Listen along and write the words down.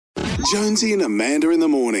Jonesy and Amanda in the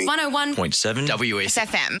morning. 101.7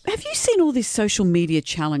 WSFM. Have you seen all this social media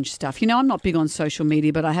challenge stuff? You know, I'm not big on social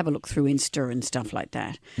media, but I have a look through Insta and stuff like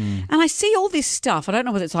that. And I see all this stuff. I don't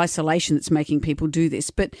know whether it's isolation that's making people do this,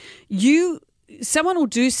 but someone will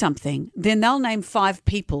do something, then they'll name 5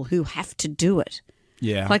 people who have to do it.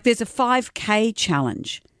 Yeah. Like there's a 5K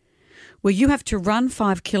challenge where you have to run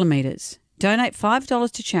 5 kilometres, donate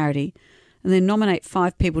 $5 to charity, and then nominate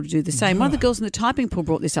 5 people to do the same. One of the girls in the typing pool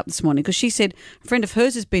brought this up this morning because she said a friend of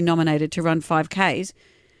hers has been nominated to run 5Ks.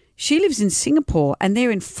 She lives in Singapore and they're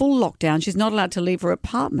in full lockdown. She's not allowed to leave her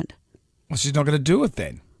apartment. Well, she's not going to do it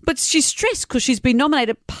then. But she's stressed because she's been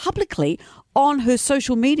nominated publicly on her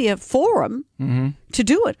social media forum to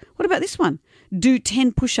do it. What about this one? Do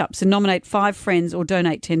 10 push-ups and nominate 5 friends or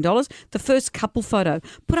donate $10. The first couple photo.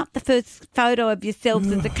 Put up the first photo of yourself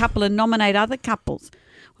as a couple and nominate other couples.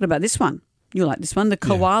 What about this one? You like this one? The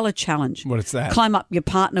koala challenge. What is that? Climb up your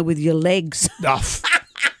partner with your legs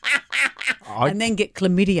and then get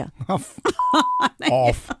chlamydia.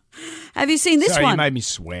 Off. Have you seen this Sorry, one? you made me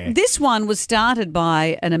swear. This one was started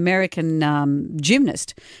by an American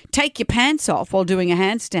gymnast. Take your pants off while doing a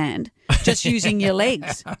handstand, just using your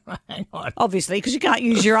legs. Hang on. Obviously, because you can't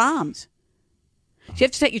use your arms. So you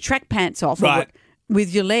have to take your track pants off Right.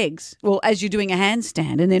 with your legs, well, as you're doing a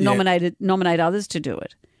handstand, and then nominate others to do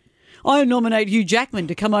it. I nominate Hugh Jackman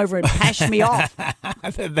to come over and pash me off.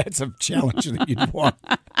 That's a challenge that you'd want.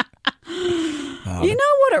 You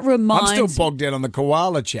know what it reminds I'm still bogged down on the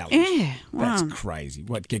koala challenge. Yeah. That's wow. crazy.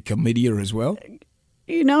 What, get chlamydia as well?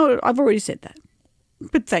 You know, I've already said that.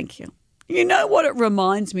 But thank you. You know what it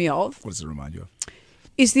reminds me of? What does it remind you of?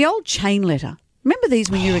 Is the old chain letter. Remember these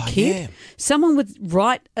when you were a kid? yeah. Someone would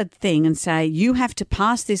write a thing and say, you have to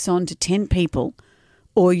pass this on to 10 people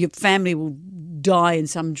or your family will die in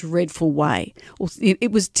some dreadful way.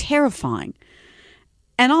 It was terrifying.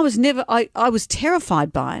 And I was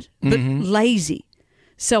terrified by it, but lazy.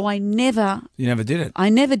 So You never did it. I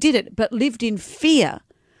never did it, but lived in fear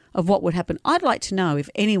of what would happen. I'd like to know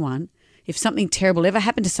if something terrible ever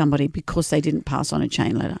happened to somebody because they didn't pass on a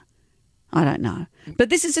chain letter. I don't know. But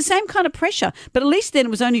this is the same kind of pressure. But at least then it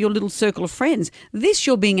was only your little circle of friends. This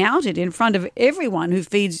you're being outed in front of everyone who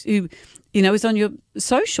is on your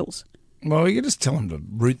socials. Well, you can just tell them to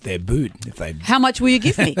root their boot if they. How much will you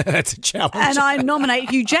give me? That's a challenge. And I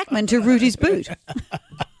nominate Hugh Jackman to root his boot.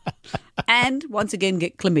 And once again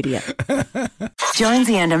get chlamydia.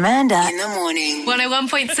 Jonesy and Amanda In the morning.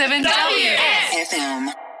 101.7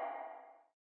 WSFM.